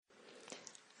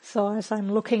So as I'm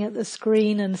looking at the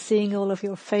screen and seeing all of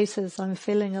your faces, I'm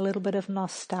feeling a little bit of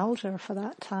nostalgia for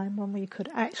that time when we could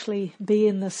actually be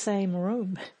in the same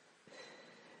room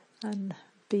and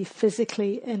be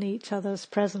physically in each other's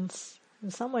presence.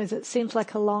 In some ways it seems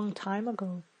like a long time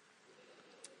ago.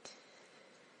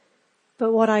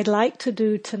 But what I'd like to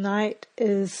do tonight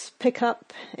is pick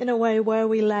up in a way where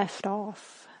we left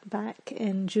off back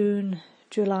in June,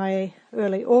 July,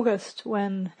 early August,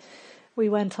 when we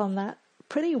went on that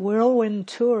pretty whirlwind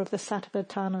tour of the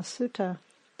Satipatthana Sutta,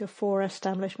 the 4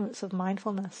 establishments of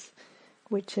mindfulness,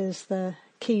 which is the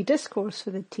key discourse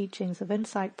for the teachings of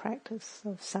insight practice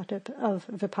of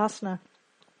Vipassana.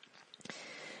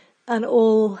 And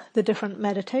all the different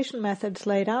meditation methods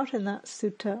laid out in that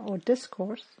sutta or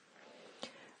discourse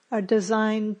are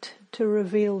designed to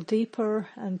reveal deeper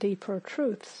and deeper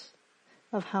truths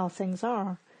of how things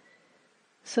are,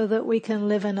 so that we can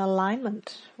live in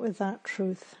alignment with that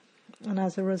truth, and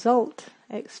as a result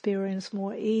experience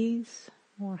more ease,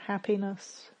 more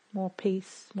happiness, more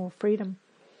peace, more freedom,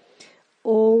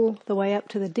 all the way up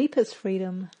to the deepest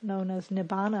freedom known as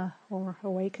nibbana or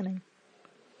awakening.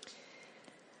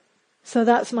 So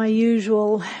that's my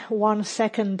usual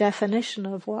 1-second definition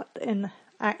of what in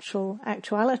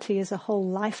actuality is a whole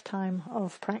lifetime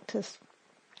of practice.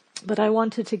 But I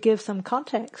wanted to give some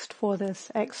context for this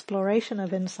exploration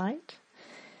of insight,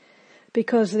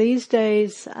 because these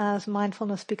days, as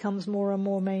mindfulness becomes more and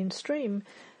more mainstream,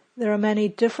 there are many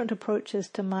different approaches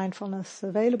to mindfulness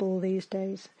available these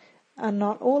days, and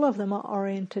not all of them are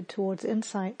oriented towards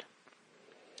insight.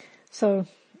 So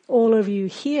all of you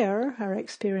here are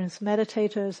experienced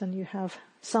meditators and you have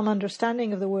some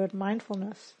understanding of the word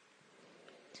mindfulness.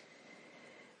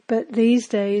 But these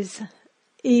days,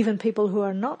 even people who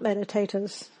are not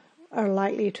meditators are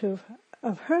likely to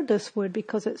have heard this word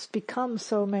because it's become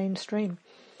so mainstream.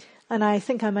 And I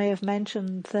think I may have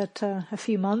mentioned that a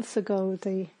few months ago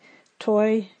the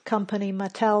toy company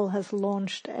Mattel has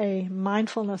launched a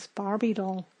mindfulness Barbie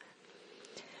doll.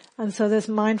 And so this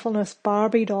mindfulness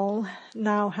Barbie doll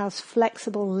now has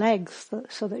flexible legs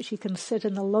so that she can sit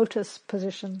in the lotus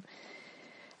position.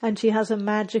 And she has a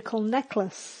magical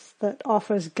necklace that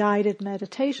offers guided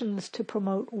meditations to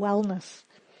promote wellness.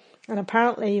 And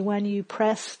apparently when you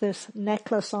press this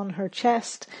necklace on her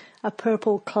chest, a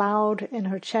purple cloud in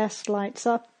her chest lights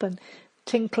up and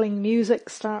tinkling music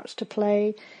starts to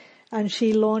play, and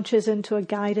she launches into a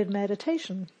guided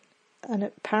meditation. And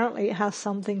apparently it has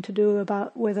something to do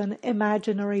with an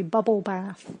imaginary bubble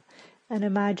bath and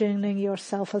imagining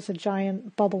yourself as a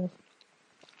giant bubble.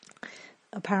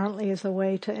 Apparently is a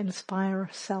way to inspire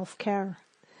self-care.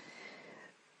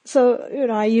 So,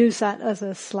 I use that as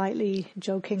a slightly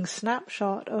joking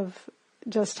snapshot of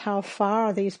just how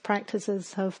far these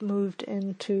practices have moved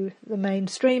into the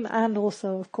mainstream and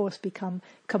also, of course, become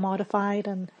commodified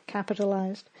and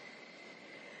capitalized.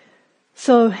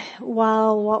 So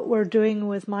while what we're doing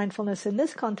with mindfulness in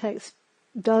this context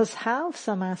does have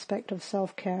some aspect of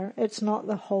self-care, it's not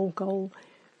the whole goal,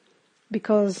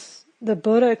 because the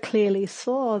Buddha clearly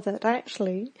saw that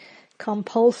actually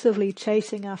compulsively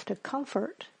chasing after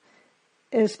comfort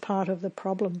is part of the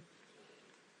problem.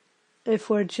 If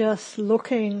we're just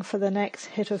looking for the next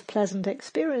hit of pleasant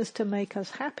experience to make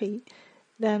us happy,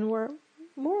 then we're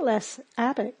more or less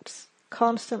addicts,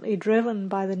 constantly driven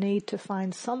by the need to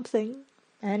find something,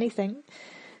 anything,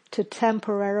 to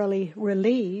temporarily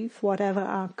relieve whatever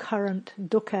our current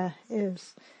dukkha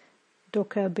is.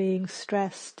 Dukkha being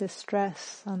stress,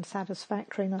 distress,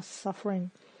 unsatisfactoriness,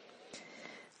 suffering.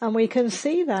 And we can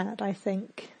see that, I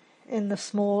think, in the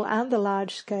small and the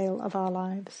large scale of our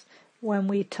lives, when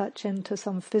we touch into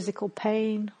some physical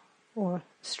pain or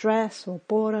stress or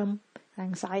boredom,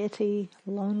 anxiety,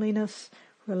 loneliness,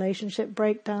 relationship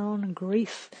breakdown,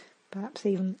 grief, perhaps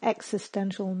even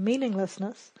existential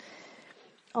meaninglessness.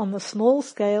 On the small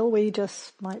scale, we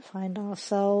just might find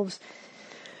ourselves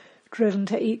driven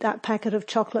to eat that packet of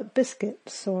chocolate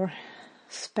biscuits, or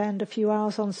spend a few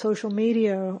hours on social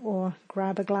media, or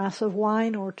grab a glass of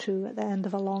wine or two at the end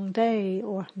of a long day,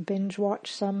 or binge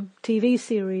watch some TV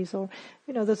series, or,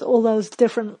 there's all those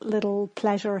different little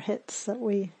pleasure hits that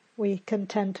we can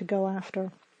tend to go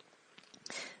after.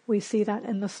 We see that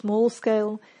in the small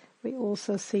scale. We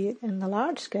also see it in the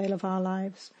large scale of our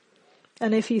lives.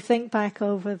 And if you think back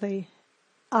over the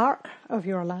arc of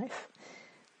your life,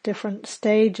 different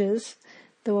stages,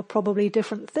 there were probably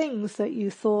different things that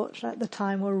you thought at the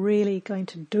time were really going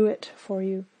to do it for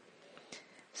you.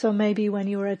 So maybe when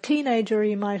you were a teenager,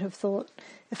 you might have thought,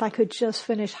 if I could just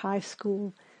finish high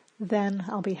school, then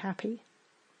I'll be happy.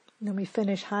 And then we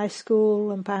finish high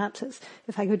school, and perhaps it's,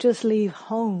 if I could just leave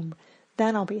home,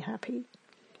 then I'll be happy.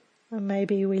 And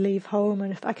maybe we leave home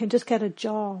and if I can just get a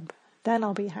job, then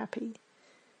I'll be happy.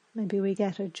 Maybe we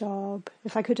get a job.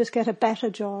 If I could just get a better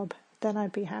job, then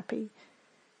I'd be happy.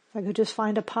 If I could just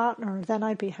find a partner, then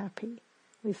I'd be happy.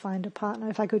 We find a partner.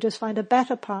 If I could just find a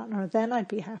better partner, then I'd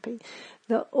be happy.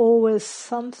 There's always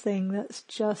something that's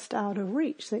just out of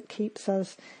reach that keeps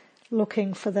us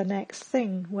looking for the next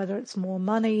thing, whether it's more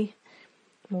money,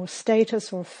 more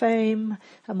status or fame,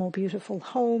 a more beautiful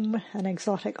home, an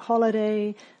exotic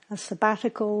holiday, a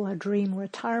sabbatical, a dream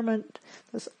retirement.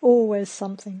 There's always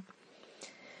something.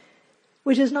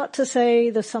 Which is not to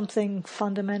say there's something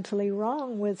fundamentally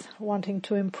wrong with wanting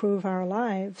to improve our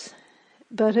lives.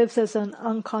 But if there's an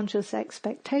unconscious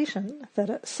expectation that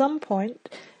at some point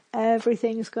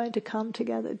everything's going to come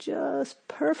together just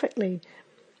perfectly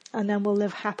and then we'll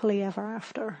live happily ever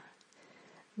after,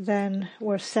 then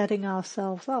we're setting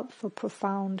ourselves up for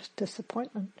profound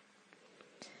disappointment.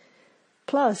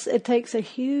 Plus, it takes a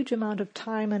huge amount of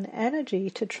time and energy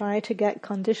to try to get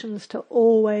conditions to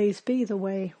always be the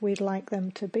way we'd like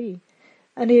them to be.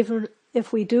 And even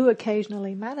if we do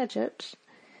occasionally manage it,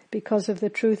 because of the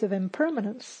truth of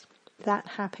impermanence, that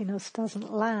happiness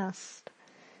doesn't last.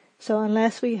 So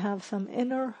unless we have some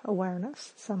inner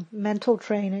awareness, some mental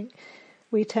training,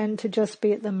 we tend to just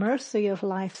be at the mercy of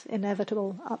life's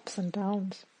inevitable ups and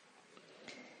downs.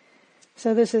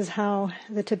 So this is how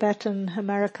the Tibetan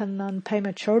American nun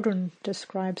Pema Chodron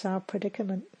describes our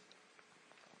predicament.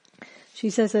 She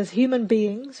says, as human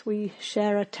beings, we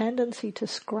share a tendency to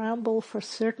scramble for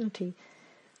certainty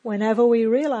whenever we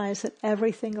realize that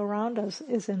everything around us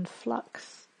is in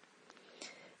flux.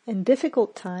 In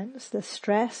difficult times, the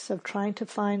stress of trying to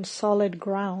find solid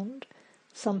ground,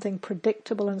 something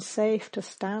predictable and safe to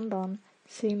stand on,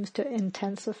 seems to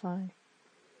intensify.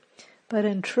 But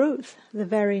in truth, the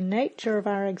very nature of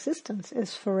our existence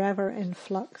is forever in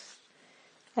flux.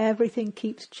 Everything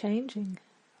keeps changing,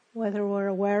 whether we're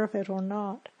aware of it or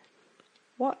not.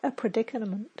 What a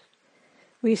predicament!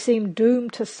 We seem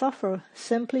doomed to suffer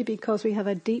simply because we have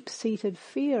a deep-seated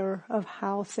fear of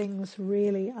how things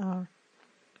really are.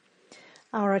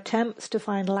 Our attempts to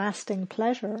find lasting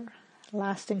pleasure,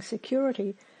 lasting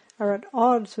security, are at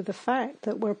odds with the fact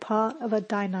that we're part of a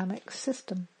dynamic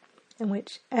system in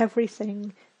which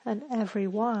everything and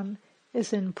everyone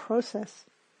is in process.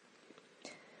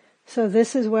 So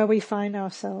this is where we find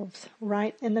ourselves,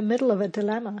 right in the middle of a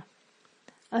dilemma.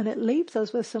 And it leaves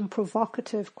us with some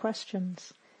provocative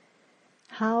questions.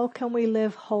 How can we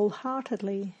live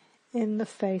wholeheartedly in the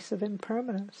face of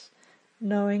impermanence,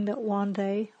 knowing that one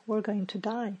day we're going to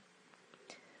die?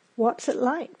 What's it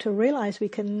like to realize we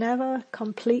can never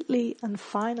completely and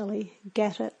finally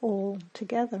get it all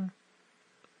together?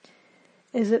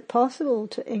 Is it possible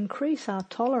to increase our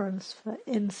tolerance for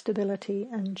instability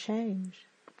and change?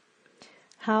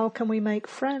 How can we make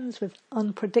friends with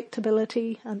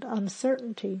unpredictability and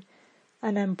uncertainty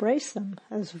and embrace them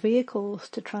as vehicles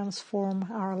to transform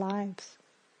our lives?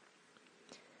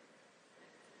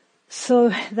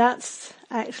 So that's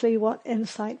actually what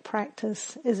insight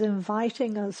practice is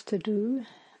inviting us to do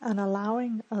and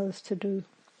allowing us to do.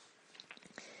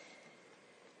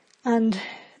 And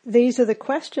these are the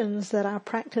questions that our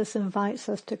practice invites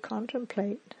us to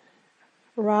contemplate.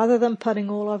 Rather than putting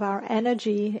all of our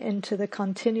energy into the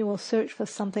continual search for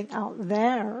something out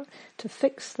there to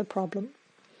fix the problem,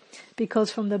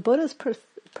 because from the Buddha's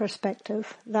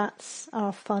perspective, that's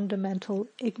our fundamental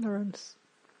ignorance.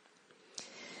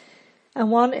 And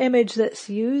one image that's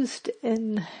used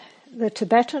in the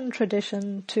Tibetan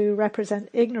tradition to represent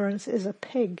ignorance is a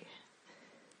pig,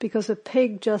 because a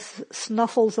pig just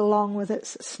snuffles along with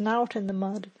its snout in the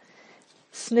mud,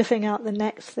 sniffing out the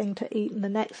next thing to eat and the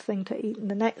next thing to eat and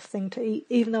the next thing to eat,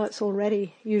 even though it's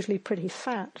already usually pretty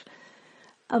fat.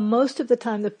 And most of the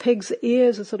time the pig's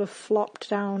ears are sort of flopped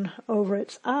down over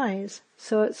its eyes,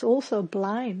 so it's also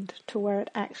blind to where it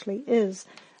actually is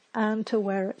and to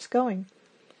where it's going.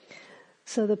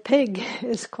 So the pig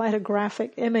is quite a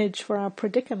graphic image for our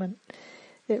predicament.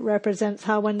 It represents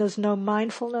how when there's no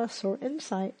mindfulness or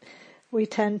insight, we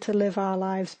tend to live our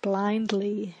lives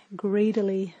blindly,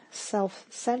 greedily,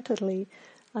 self-centeredly,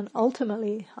 and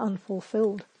ultimately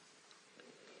unfulfilled.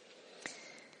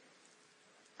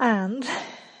 And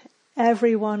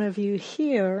every one of you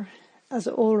here has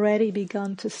already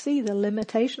begun to see the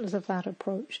limitations of that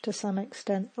approach to some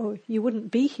extent, or you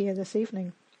wouldn't be here this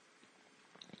evening.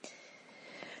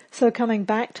 So coming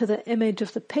back to the image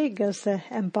of the pig as the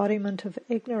embodiment of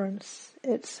ignorance,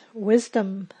 it's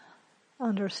wisdom,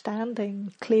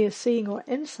 understanding, clear seeing or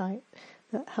insight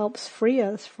that helps free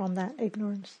us from that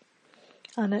ignorance.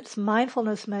 And it's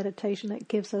mindfulness meditation that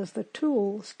gives us the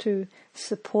tools to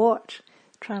support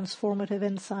transformative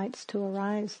insights to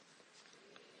arise.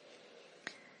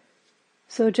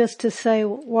 So just to say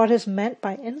what is meant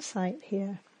by insight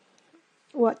here,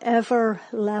 whatever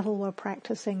level we're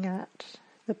practicing at,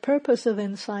 the purpose of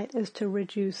insight is to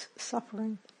reduce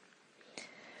suffering.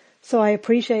 So I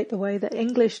appreciate the way that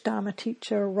English Dharma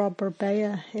teacher Rob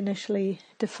Burbea initially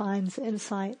defines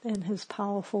insight in his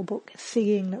powerful book,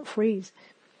 Seeing That Frees.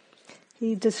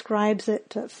 He describes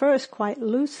it at first quite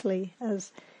loosely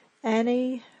as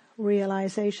any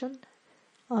realization,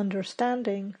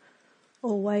 understanding,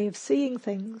 or way of seeing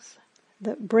things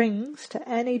that brings to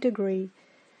any degree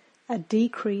a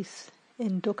decrease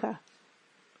in dukkha.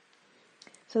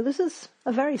 So this is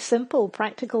a very simple,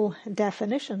 practical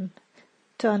definition.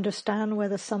 To understand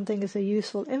whether something is a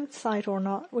useful insight or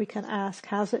not, we can ask,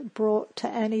 has it brought to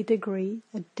any degree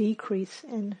a decrease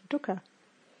in dukkha?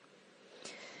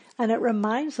 And it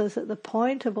reminds us that the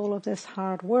point of all of this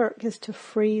hard work is to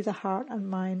free the heart and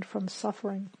mind from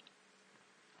suffering.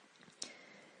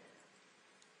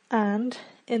 And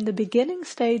in the beginning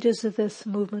stages of this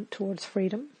movement towards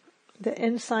freedom, the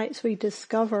insights we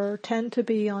discover tend to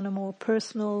be on a more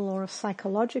personal or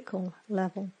psychological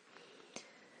level.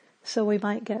 So we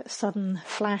might get sudden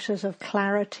flashes of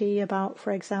clarity about,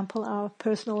 for example, our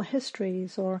personal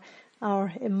histories or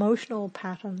our emotional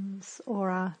patterns or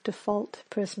our default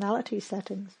personality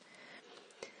settings.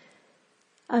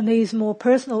 And these more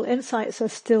personal insights are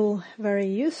still very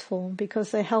useful because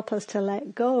they help us to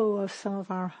let go of some of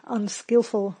our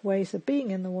unskillful ways of being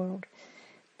in the world.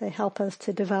 They help us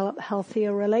to develop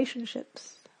healthier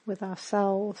relationships with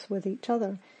ourselves, with each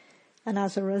other. And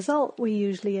as a result, we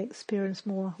usually experience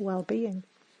more well-being.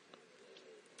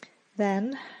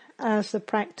 Then, as the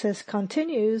practice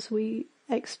continues, we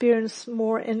experience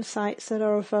more insights that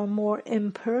are of a more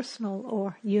impersonal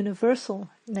or universal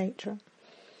nature.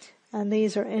 And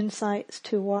these are insights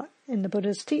to what in the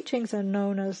Buddha's teachings are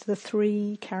known as the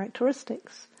three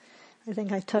characteristics. I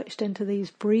think I touched into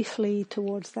these briefly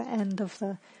towards the end of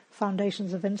the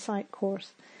Foundations of Insight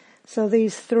course. So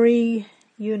these three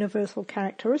universal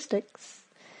characteristics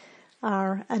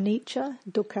are anicca,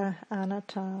 dukkha,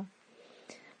 anatta,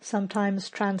 sometimes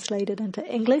translated into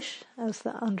English as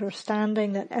the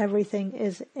understanding that everything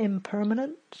is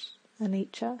impermanent,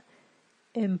 anicca,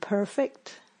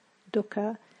 imperfect,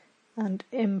 dukkha, and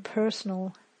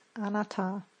impersonal,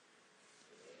 anatta.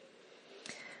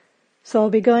 So I'll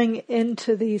be going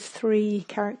into these three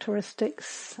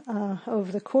characteristics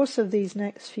over the course of these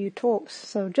next few talks.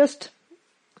 So just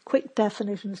quick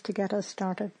definitions to get us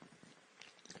started.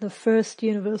 The first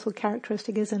universal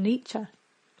characteristic is anicca.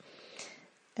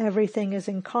 Everything is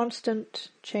inconstant,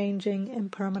 changing,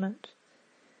 impermanent.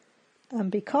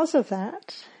 And because of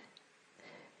that,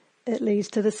 it leads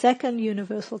to the second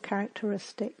universal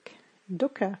characteristic,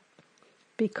 dukkha.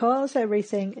 Because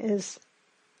everything is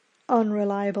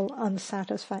unreliable,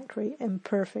 unsatisfactory,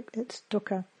 imperfect, it's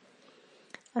dukkha.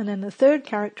 And then the third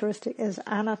characteristic is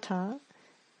anatta.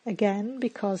 Again,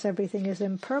 because everything is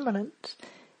impermanent,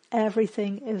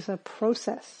 everything is a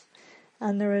process,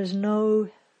 and there is no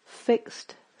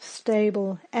fixed,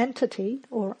 stable entity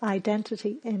or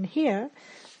identity in here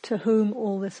to whom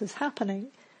all this is happening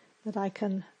that I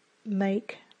can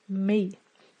make me.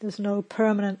 There's no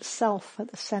permanent self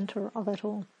at the center of it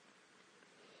all.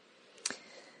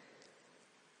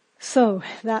 So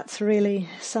that's really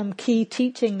some key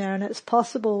teaching there, and it's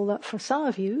possible that for some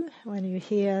of you, when you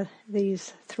hear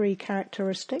these three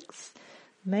characteristics,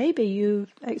 maybe you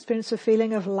experience a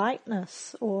feeling of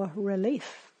lightness or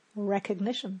relief or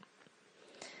recognition.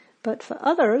 But for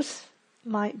others,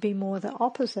 might be more the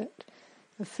opposite,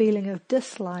 a feeling of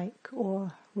dislike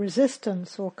or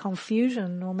resistance or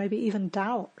confusion or maybe even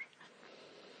doubt.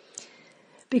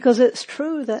 Because it's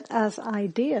true that as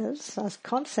ideas, as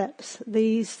concepts,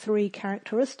 these three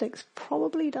characteristics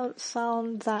probably don't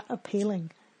sound that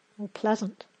appealing or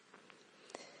pleasant.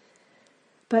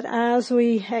 But as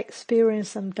we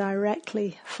experience them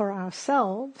directly for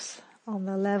ourselves, on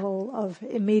the level of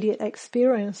immediate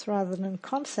experience rather than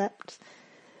concepts,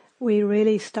 we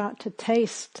really start to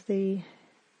taste the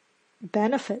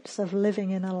benefits of living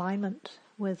in alignment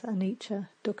with anicca,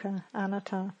 dukkha,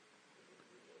 anatta.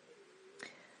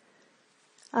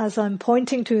 As I'm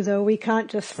pointing to, though, we can't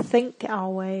just think our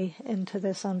way into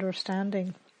this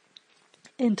understanding.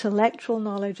 Intellectual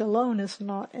knowledge alone is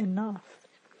not enough.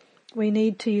 We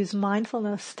need to use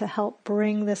mindfulness to help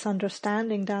bring this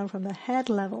understanding down from the head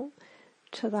level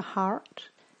to the heart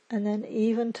and then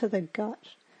even to the gut,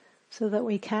 so that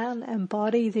we can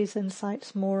embody these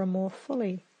insights more and more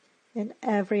fully in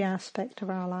every aspect of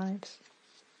our lives.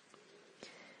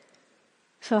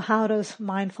 So how does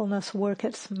mindfulness work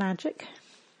its magic?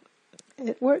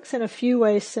 it works in a few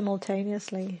ways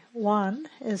simultaneously. One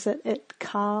is that it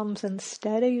calms and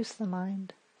steadies the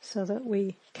mind so that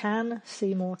we can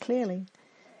see more clearly.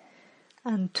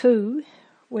 And two,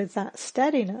 with that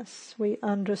steadiness, we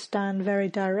understand very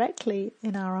directly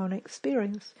in our own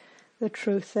experience the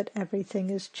truth that everything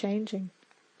is changing.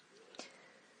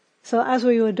 So as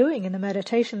we were doing in the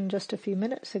meditation just a few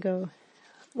minutes ago,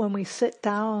 when we sit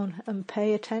down and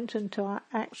pay attention to our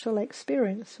actual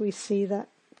experience, we see that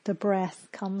the breath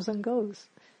comes and goes.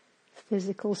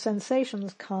 Physical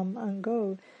sensations come and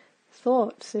go.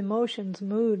 Thoughts, emotions,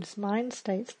 moods, mind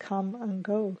states come and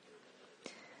go.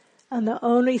 And the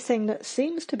only thing that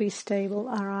seems to be stable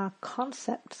are our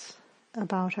concepts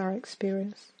about our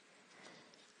experience.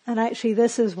 And actually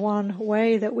this is one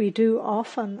way that we do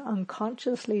often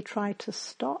unconsciously try to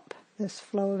stop this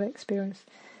flow of experience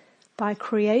by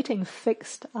creating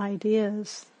fixed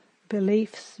ideas,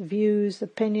 beliefs, views,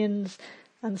 opinions,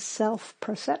 and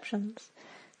self-perceptions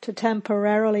to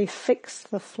temporarily fix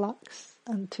the flux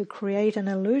and to create an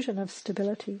illusion of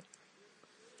stability.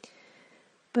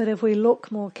 But if we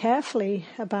look more carefully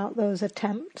about those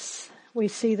attempts, we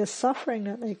see the suffering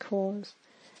that they cause,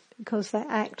 because they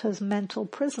act as mental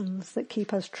prisons that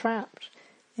keep us trapped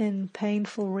in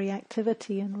painful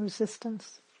reactivity and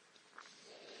resistance.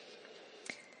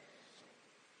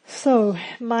 So,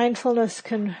 mindfulness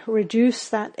can reduce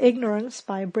that ignorance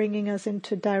by bringing us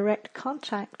into direct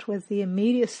contact with the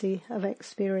immediacy of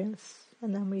experience,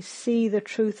 and then we see the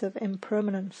truth of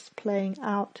impermanence playing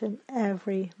out in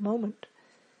every moment.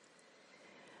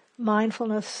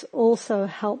 Mindfulness also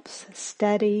helps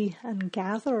steady and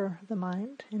gather the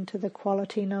mind into the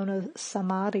quality known as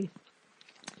samadhi,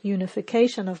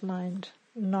 unification of mind,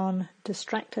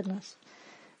 non-distractedness.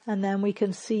 And then we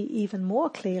can see even more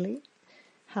clearly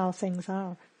how things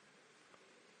are.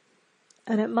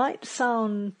 And it might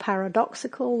sound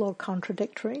paradoxical or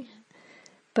contradictory,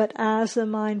 but as the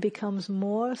mind becomes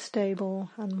more stable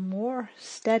and more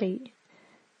steady,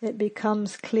 it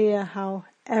becomes clear how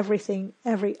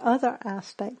every other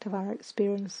aspect of our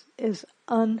experience is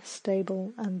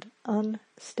unstable and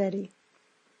unsteady.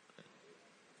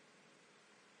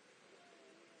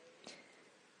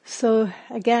 So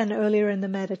again, earlier in the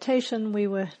meditation, we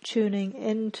were tuning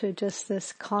into just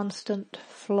this constant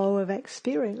flow of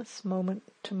experience, moment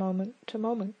to moment to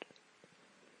moment.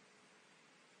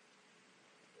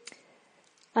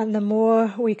 And the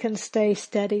more we can stay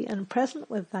steady and present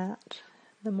with that,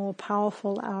 the more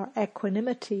powerful our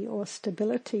equanimity or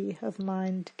stability of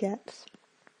mind gets.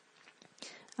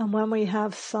 And when we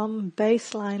have some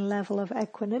baseline level of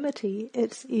equanimity,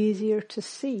 it's easier to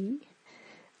see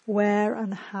where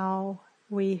and how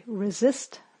we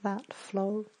resist that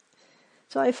flow.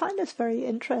 So I find this very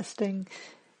interesting.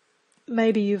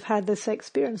 Maybe you've had this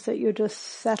experience that you're just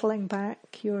settling back,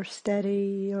 you're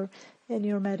steady, you're in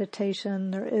your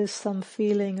meditation, there is some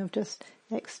feeling of just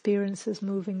experiences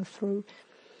moving through.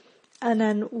 And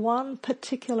then one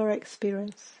particular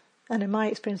experience, and in my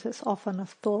experience it's often a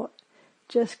thought,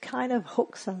 just kind of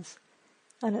hooks us.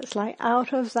 And it's like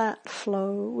out of that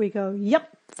flow we go,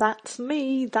 yep, that's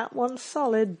me, that one's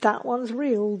solid, that one's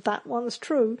real, that one's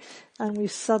true. And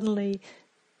we've suddenly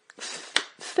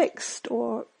fixed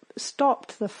or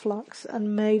stopped the flux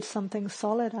and made something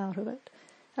solid out of it.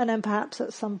 And then perhaps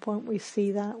at some point we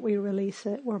see that, we release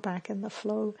it, we're back in the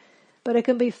flow. But it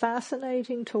can be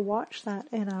fascinating to watch that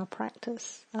in our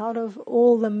practice. Out of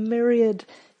all the myriad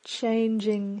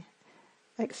changing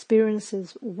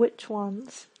experiences, which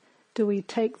ones do we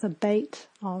take the bait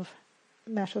of,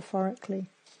 metaphorically?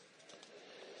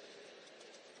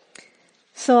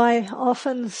 So I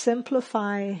often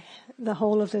simplify the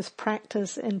whole of this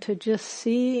practice into just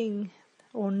seeing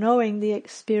or knowing the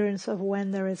experience of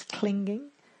when there is clinging,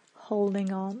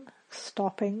 holding on,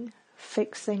 stopping,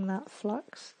 fixing that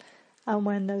flux, and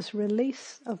when there's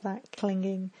release of that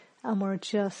clinging and we're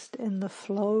just in the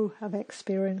flow of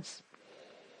experience.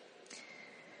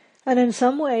 And in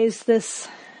some ways this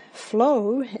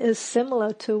flow is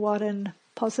similar to what in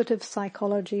positive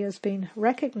psychology has been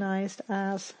recognized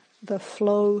as the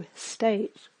flow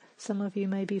state. Some of you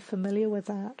may be familiar with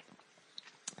that.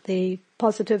 The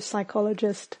positive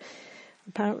psychologist,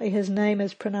 apparently his name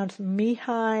is pronounced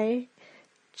Mihai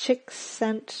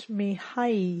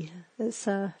Csikszentmihalyi.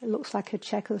 It looks like a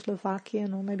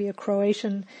Czechoslovakian or maybe a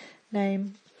Croatian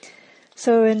name.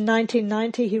 So in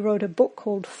 1990 he wrote a book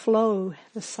called Flow,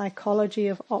 The Psychology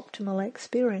of Optimal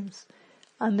Experience.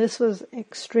 And this was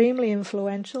extremely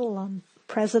influential on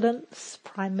presidents,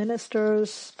 prime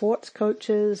ministers, sports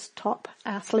coaches, top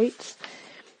athletes.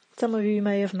 Some of you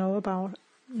may have know about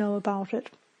it.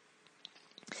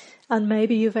 And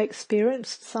maybe you've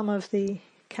experienced some of the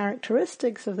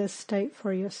characteristics of this state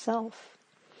for yourself.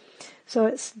 So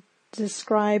it's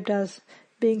described as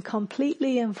being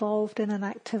completely involved in an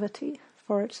activity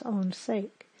for its own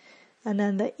sake. And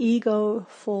then the ego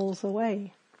falls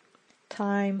away.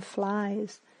 Time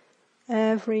flies.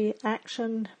 Every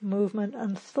action, movement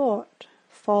and thought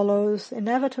follows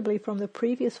inevitably from the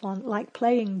previous one, like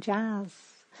playing jazz.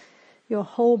 Your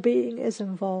whole being is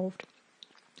involved,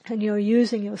 and you're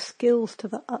using your skills to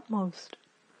the utmost.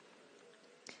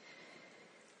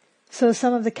 So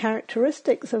some of the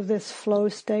characteristics of this flow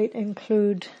state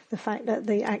include the fact that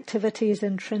the activity is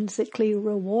intrinsically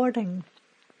rewarding.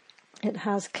 It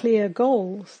has clear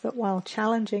goals that, while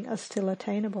challenging, are still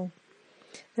attainable.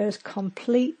 There's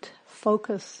complete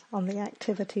focus on the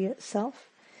activity itself,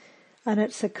 and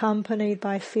it's accompanied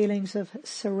by feelings of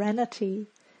serenity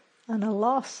and a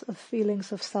loss of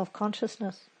feelings of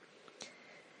self-consciousness.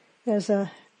 There's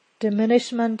a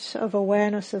diminishment of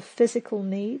awareness of physical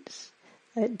needs.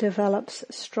 It develops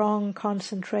strong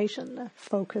concentration,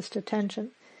 focused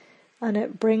attention, and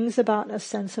it brings about a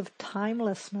sense of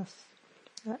timelessness,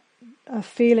 a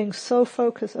feeling so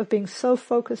focused, of being so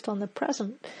focused on the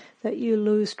present that you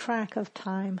lose track of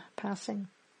time passing.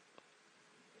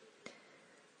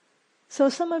 So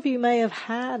some of you may have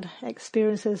had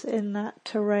experiences in that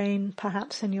terrain,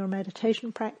 perhaps in your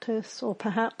meditation practice, or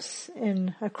perhaps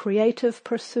in a creative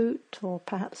pursuit, or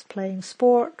perhaps playing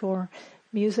sport or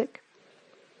music.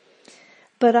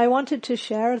 But I wanted to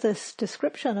share this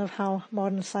description of how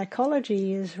modern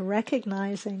psychology is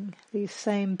recognizing these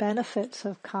same benefits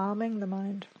of calming the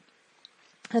mind.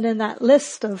 And in that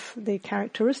list of the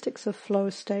characteristics of flow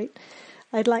state,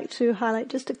 I'd like to highlight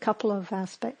just a couple of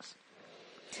aspects.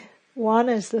 One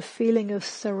is the feeling of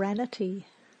serenity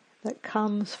that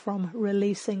comes from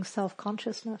releasing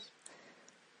self-consciousness.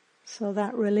 So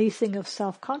that releasing of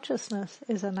self-consciousness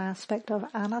is an aspect of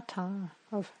anatta,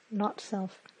 of not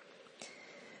self.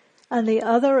 And the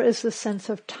other is the sense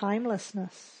of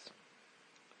timelessness.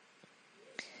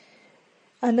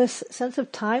 And this sense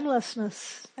of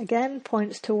timelessness, again,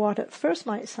 points to what at first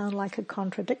might sound like a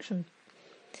contradiction.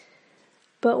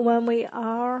 But when we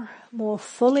are more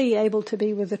fully able to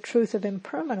be with the truth of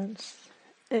impermanence,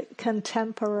 it can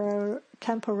temporarily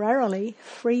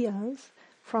free us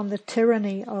from the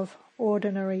tyranny of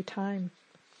ordinary time.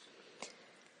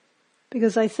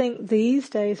 Because I think these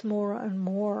days, more and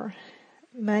more,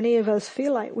 many of us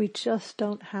feel like we just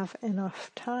don't have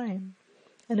enough time.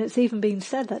 And it's even been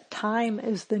said that time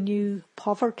is the new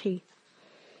poverty.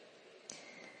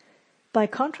 By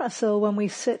contrast, though, when we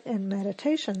sit in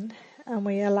meditation and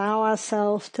we allow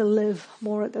ourselves to live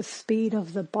more at the speed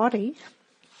of the body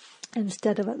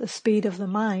instead of at the speed of the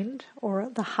mind or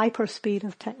at the hyper speed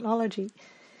of technology,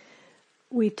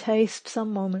 we taste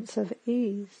some moments of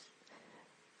ease.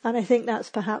 And I think that's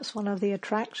perhaps one of the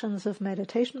attractions of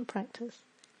meditation practice.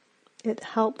 It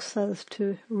helps us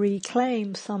to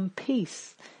reclaim some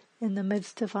peace in the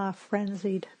midst of our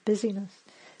frenzied busyness,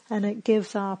 and it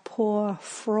gives our poor,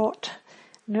 fraught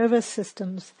nervous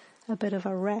systems a bit of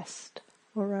a rest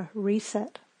or a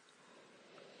reset.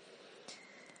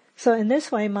 So in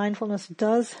this way, mindfulness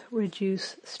does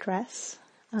reduce stress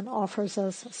and offers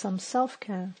us some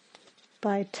self-care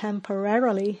by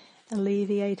temporarily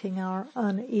alleviating our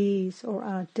unease or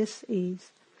our dis-ease.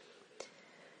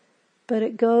 But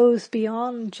it goes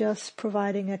beyond just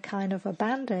providing a kind of a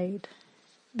band-aid,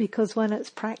 because when it's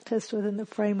practiced within the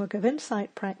framework of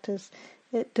insight practice,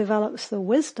 it develops the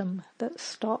wisdom that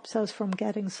stops us from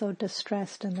getting so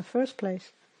distressed in the first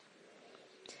place.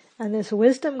 And this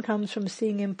wisdom comes from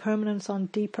seeing impermanence on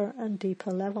deeper and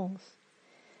deeper levels.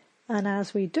 And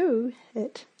as we do,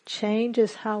 it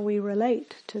changes how we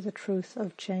relate to the truth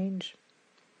of change.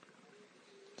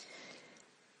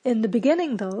 In the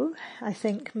beginning, though, I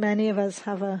think many of us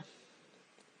have a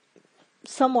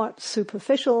somewhat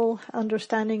superficial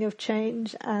understanding of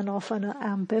change and often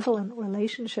an ambivalent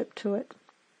relationship to it.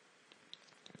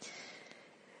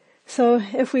 So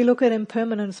if we look at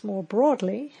impermanence more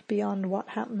broadly, beyond what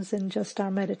happens in just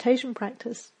our meditation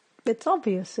practice, it's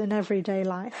obvious in everyday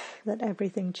life that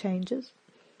everything changes.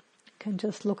 We can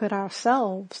just look at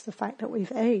ourselves, the fact that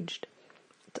we've aged.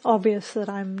 It's obvious that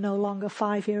I'm no longer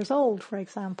 5 years old, for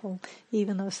example,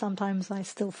 even though sometimes I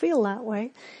still feel that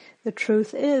way. The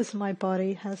truth is my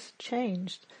body has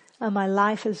changed, and my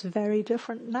life is very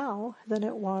different now than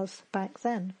it was back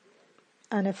then.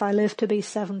 And if I live to be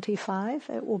 75,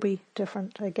 it will be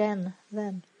different again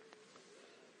then.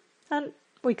 And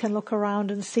we can look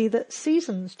around and see that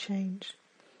seasons change.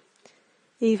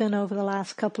 Even over the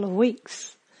last couple of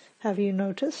weeks, have you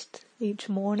noticed? Each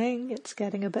morning it's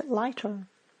getting a bit lighter.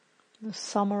 The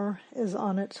summer is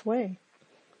on its way.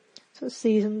 So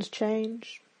seasons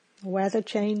change, weather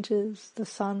changes, the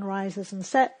sun rises and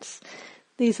sets.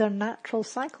 These are natural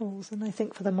cycles, and I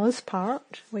think for the most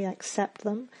part we accept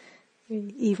them,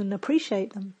 we even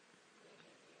appreciate them.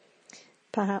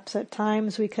 Perhaps at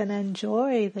times we can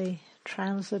enjoy the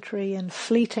transitory and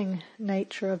fleeting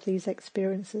nature of these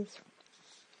experiences.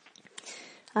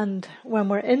 And when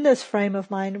we're in this frame of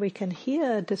mind, we can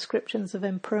hear descriptions of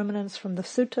impermanence from the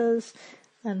suttas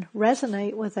and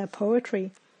resonate with their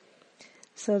poetry.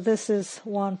 So this is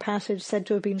one passage said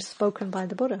to have been spoken by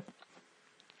the Buddha.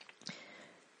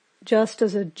 Just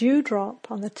as a dewdrop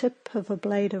on the tip of a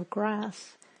blade of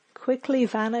grass quickly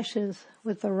vanishes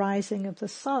with the rising of the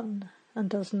sun and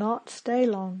does not stay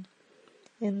long,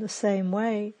 in the same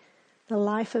way, the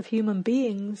life of human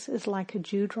beings is like a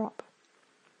dewdrop.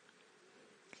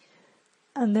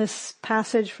 And this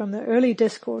passage from the early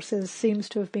discourses seems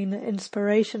to have been the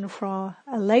inspiration for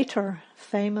a later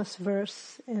famous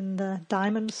verse in the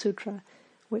Diamond Sutra,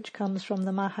 which comes from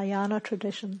the Mahayana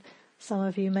tradition. Some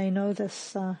of you may know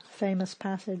this famous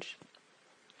passage.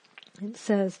 It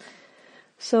says,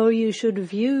 "So you should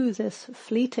view this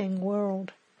fleeting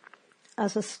world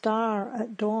as a star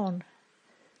at dawn,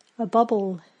 a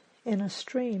bubble in a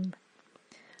stream,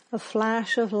 a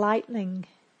flash of lightning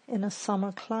in a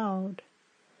summer cloud,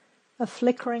 a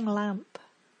flickering lamp,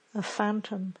 a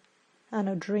phantom, and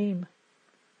a dream."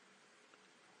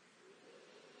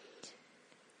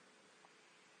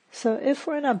 So if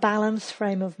we're in a balanced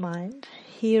frame of mind,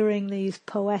 hearing these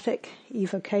poetic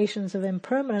evocations of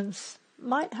impermanence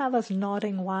might have us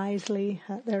nodding wisely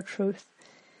at their truth.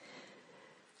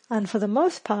 And for the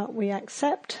most part, we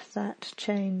accept that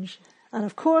change. And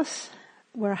of course,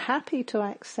 we're happy to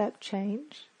accept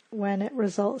change when it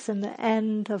results in the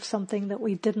end of something that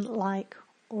we didn't like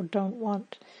or don't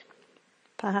want.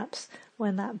 Perhaps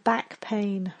when that back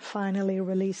pain finally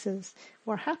releases,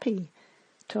 we're happy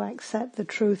to accept the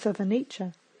truth of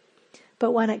anicca.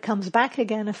 But when it comes back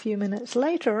again a few minutes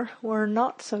later, we're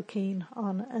not so keen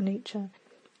on anicca.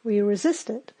 We resist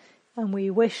it, and we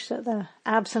wish that the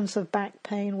absence of back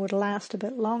pain would last a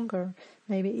bit longer,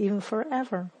 maybe even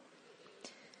forever.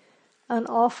 And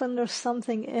often there's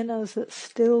something in us that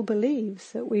still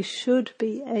believes that we should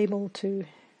be able to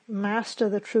master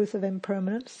the truth of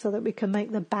impermanence so that we can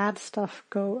make the bad stuff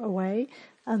go away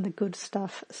and the good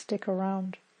stuff stick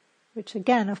around, which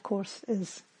again, of course,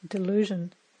 is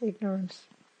delusion, ignorance.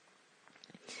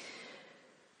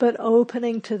 But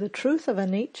opening to the truth of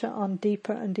anicca on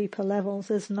deeper and deeper levels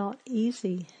is not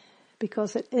easy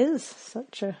because it is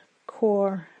such a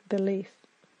core belief.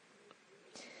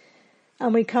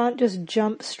 And we can't just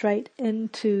jump straight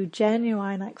into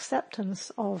genuine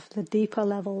acceptance of the deeper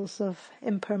levels of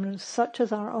impermanence, such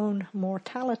as our own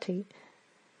mortality.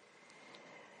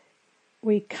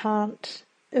 We can't,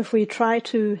 if we try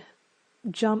to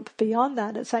jump beyond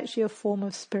that, it's actually a form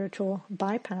of spiritual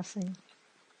bypassing.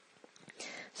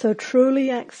 So truly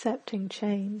accepting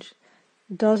change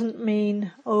doesn't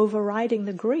mean overriding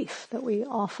the grief that we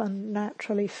often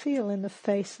naturally feel in the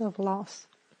face of loss.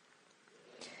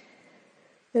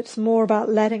 It's more about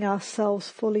letting ourselves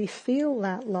fully feel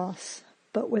that loss,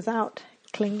 but without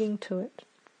clinging to it.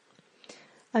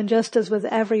 And just as with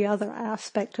every other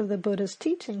aspect of the Buddha's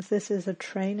teachings, this is a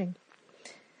training.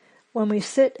 When we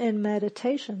sit in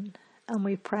meditation and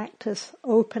we practice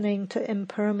opening to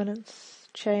impermanence,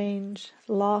 change,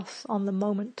 loss on the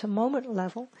moment-to-moment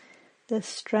level, this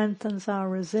strengthens our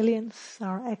resilience,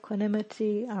 our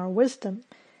equanimity, our wisdom,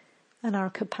 and our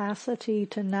capacity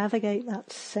to navigate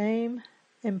that same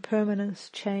impermanence,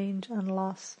 change, and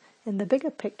loss in the bigger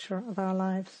picture of our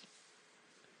lives.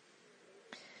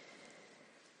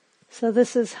 So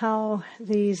this is how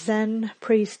the Zen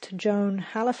priest Joan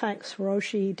Halifax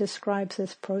Roshi describes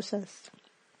this process.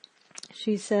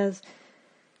 She says,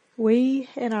 "We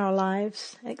in our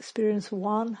lives experience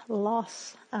one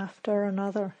loss after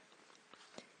another.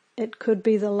 It could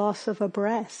be the loss of a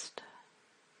breast,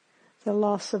 the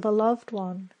loss of a loved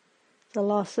one, the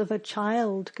loss of a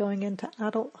child going into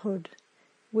adulthood,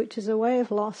 which is a way of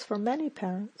loss for many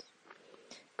parents.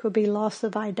 Could be loss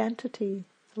of identity,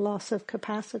 loss of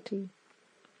capacity."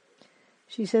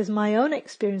 She says, "My own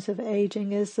experience of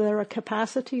aging is there are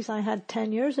capacities I had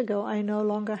 10 years ago I no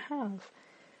longer have,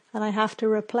 and I have to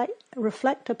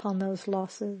reflect upon those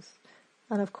losses.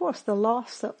 And of course the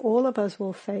loss that all of us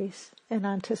will face in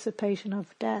anticipation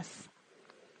of death.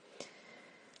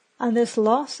 And this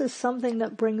loss is something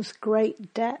that brings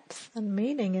great depth and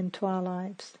meaning into our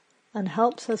lives and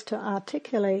helps us to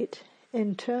articulate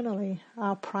internally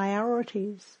our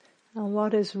priorities and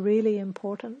what is really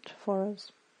important for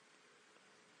us."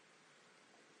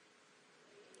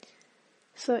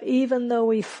 So even though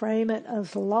we frame it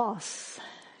as loss,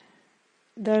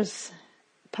 there's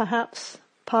perhaps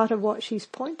part of what she's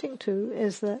pointing to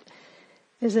is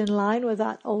in line with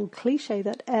that old cliche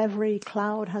that every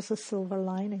cloud has a silver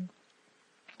lining.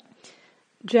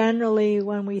 Generally,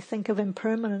 when we think of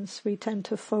impermanence, we tend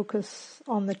to focus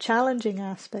on the challenging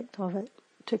aspect of it,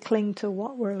 to cling to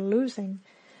what we're losing,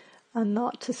 and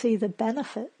not to see the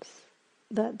benefits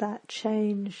that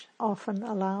change often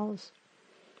allows.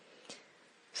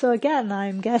 So again,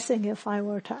 I'm guessing if I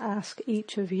were to ask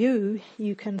each of you,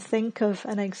 you can think of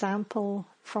an example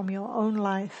from your own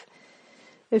life.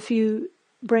 If you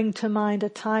bring to mind a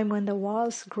time when there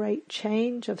was great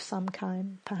change of some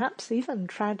kind, perhaps even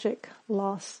tragic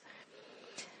loss,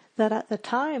 that at the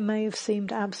time may have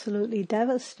seemed absolutely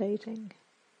devastating.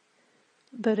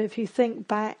 But if you think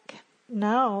back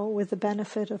now with the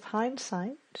benefit of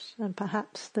hindsight and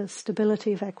perhaps the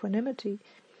stability of equanimity,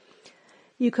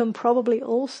 you can probably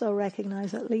also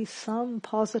recognize at least some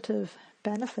positive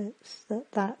benefits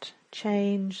that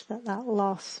change, that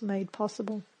loss made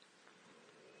possible.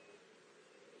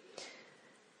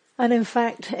 And in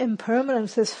fact,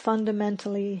 impermanence is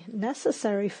fundamentally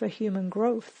necessary for human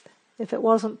growth. If it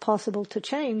wasn't possible to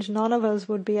change, none of us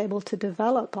would be able to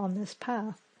develop on this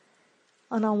path.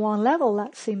 And on one level,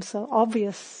 that seems so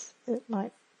obvious, it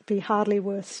might be hardly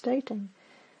worth stating.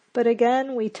 But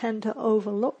again, we tend to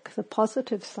overlook the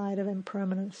positive side of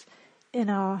impermanence in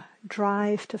our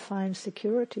drive to find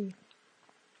security.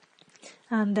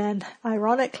 And then,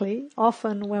 ironically,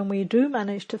 often when we do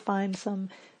manage to find some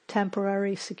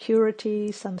temporary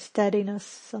security, some steadiness,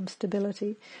 some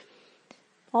stability,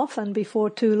 often before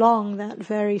too long that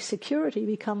very security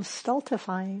becomes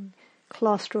stultifying,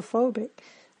 claustrophobic,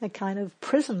 a kind of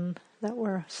prison that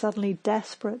we're suddenly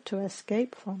desperate to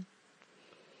escape from.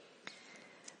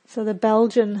 So the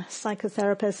Belgian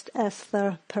psychotherapist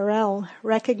Esther Perel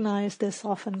recognized this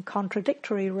often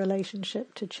contradictory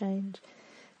relationship to change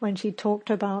when she talked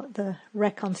about the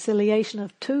reconciliation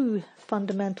of two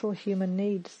fundamental human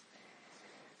needs.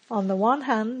 On the one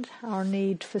hand, our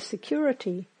need for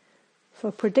security,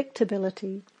 for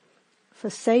predictability, for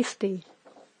safety,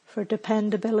 for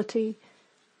dependability,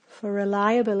 for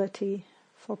reliability,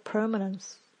 for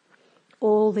permanence.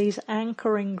 All these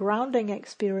anchoring, grounding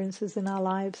experiences in our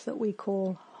lives that we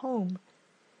call home.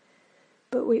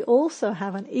 But we also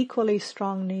have an equally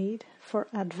strong need for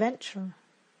adventure,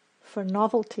 for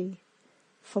novelty,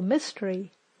 for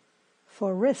mystery,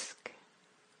 for risk,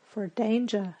 for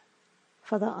danger,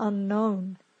 for the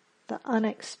unknown, the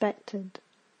unexpected,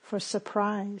 for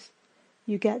surprise.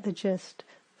 You get the gist.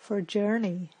 For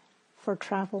journey, for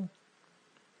travel.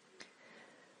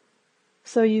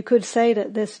 So you could say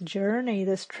that this journey,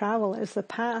 this travel, is the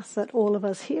path that all of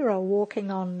us here are walking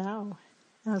on now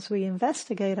as we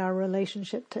investigate our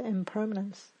relationship to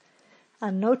impermanence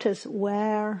and notice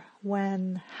where,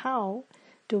 when, how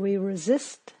do we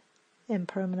resist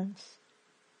impermanence,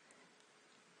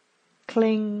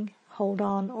 cling, hold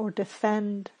on, or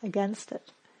defend against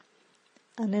it.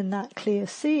 And in that clear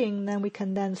seeing, then we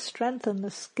can then strengthen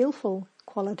the skillful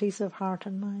qualities of heart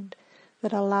and mind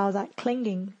that allow that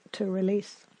clinging to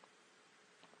release.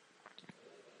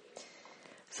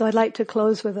 So I'd like to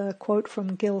close with a quote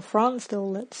from Gil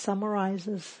Fronsdal that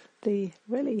summarizes the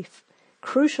really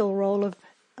crucial role of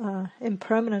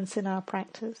impermanence in our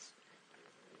practice.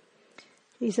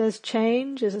 He says,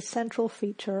 change is a central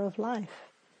feature of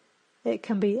life. It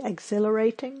can be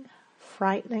exhilarating,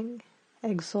 frightening,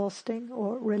 exhausting,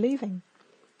 or relieving.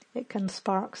 It can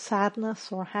spark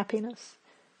sadness or happiness,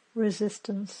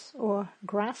 resistance or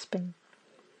grasping.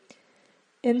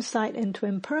 Insight into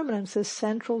impermanence is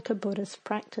central to Buddhist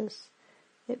practice.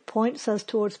 It points us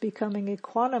towards becoming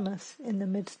equanimous in the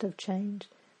midst of change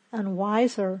and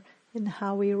wiser in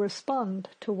how we respond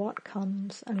to what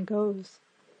comes and goes.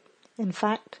 In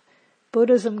fact,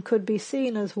 Buddhism could be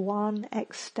seen as one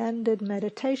extended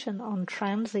meditation on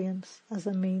transience as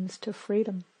a means to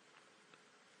freedom.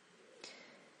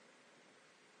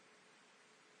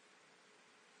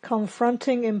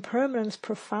 Confronting impermanence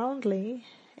profoundly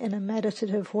in a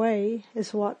meditative way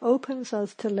is what opens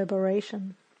us to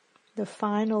liberation. The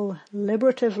final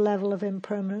liberative level of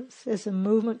impermanence is a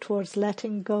movement towards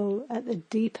letting go at the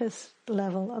deepest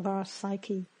level of our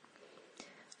psyche.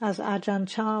 As Ajahn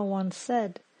Chah once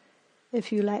said,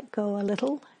 if you let go a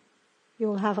little,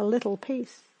 you'll have a little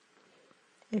peace.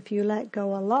 If you let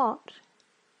go a lot,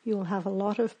 you'll have a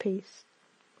lot of peace.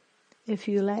 If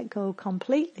you let go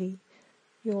completely,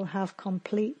 you'll have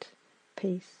complete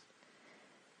peace.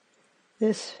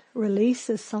 This release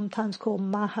is sometimes called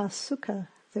Mahasukha,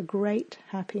 the great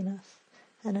happiness,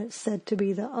 and it's said to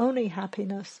be the only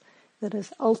happiness that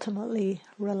is ultimately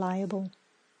reliable.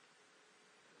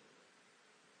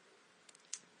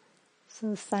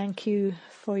 So thank you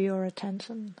for your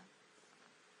attention.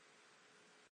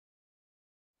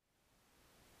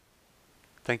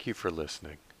 Thank you for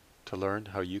listening. To learn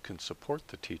how you can support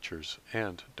the teachers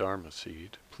and Dharma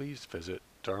Seed, please visit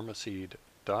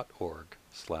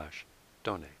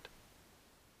dharmaseed.org/donate.